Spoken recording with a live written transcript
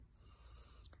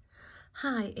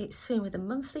Hi, it's Sue with a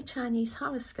monthly Chinese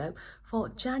horoscope for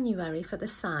January for the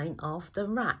sign of the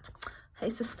Rat.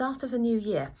 It's the start of a new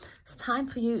year. It's time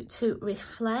for you to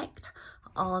reflect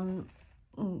on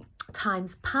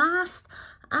times past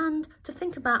and to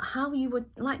think about how you would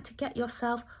like to get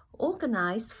yourself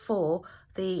organised for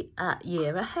the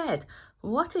year ahead.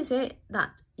 What is it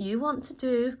that you want to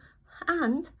do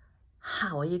and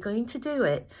how are you going to do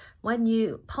it? When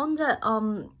you ponder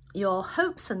on your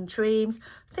hopes and dreams,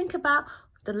 think about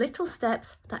the little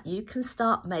steps that you can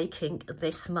start making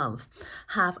this month.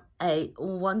 Have a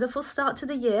wonderful start to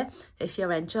the year. If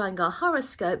you're enjoying our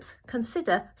horoscopes,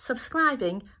 consider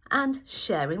subscribing and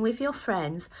sharing with your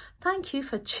friends. Thank you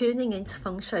for tuning into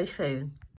Feng Shui Foon.